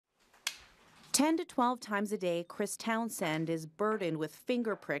10 to 12 times a day, Chris Townsend is burdened with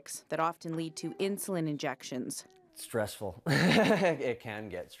finger pricks that often lead to insulin injections. Stressful. It can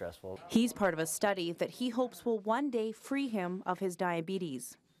get stressful. He's part of a study that he hopes will one day free him of his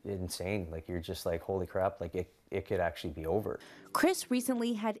diabetes. Insane. Like, you're just like, holy crap, like it could actually be over. Chris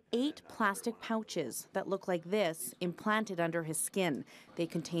recently had 8 plastic pouches that look like this implanted under his skin. They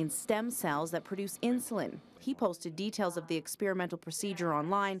contain stem cells that produce insulin. He posted details of the experimental procedure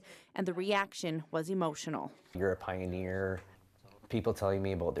online, and the reaction was emotional. You're a pioneer. People telling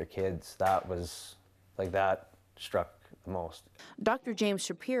me about their kids, that was like, that struck the most. Dr. James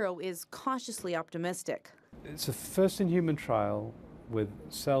Shapiro is cautiously optimistic. It's a first-in-human trial with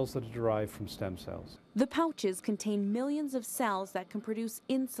cells that are derived from stem cells. The pouches contain millions of cells that can produce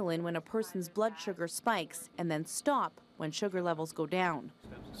insulin when a person's blood sugar spikes and then stop when sugar levels go down.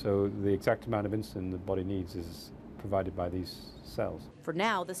 So the exact amount of insulin the body needs is provided by these cells. For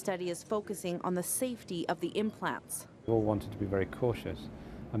now, the study is focusing on the safety of the implants. We all wanted to be very cautious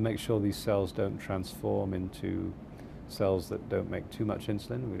and make sure these cells don't transform into cells that don't make too much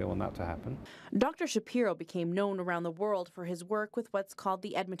insulin. We don't want that to happen. Dr. Shapiro became known around the world for his work with what's called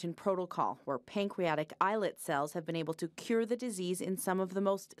the Edmonton protocol, where pancreatic islet cells have been able to cure the disease in some of the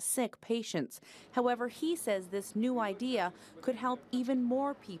most sick patients. However, he says this new idea could help even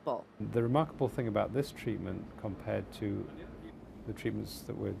more people. The remarkable thing about this treatment compared to the treatments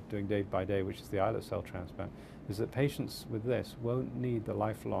that we're doing day by day, which is the islet cell transplant, is that patients with this won't need the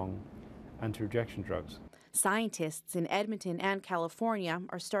lifelong anti-rejection drugs. Scientists in Edmonton and California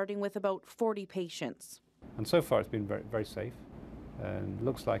are starting with about 40 patients. And so far it's been very, very safe and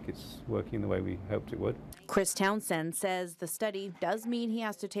looks like it's working the way we hoped it would. Chris Townsend says the study does mean he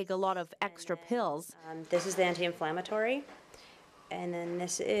has to take a lot of extra pills. This is the anti-inflammatory, and then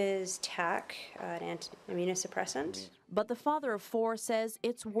this is TAC, an immunosuppressant. But the father of 4 says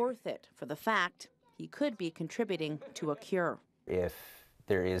it's worth it for the fact he could be contributing to a cure. If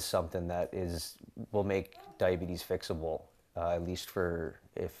there is something that will make diabetes fixable, at least for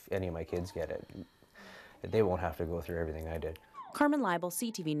if any of my kids get it, they won't have to go through everything I did. Carmen Leibel,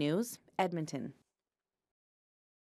 CTV News, Edmonton.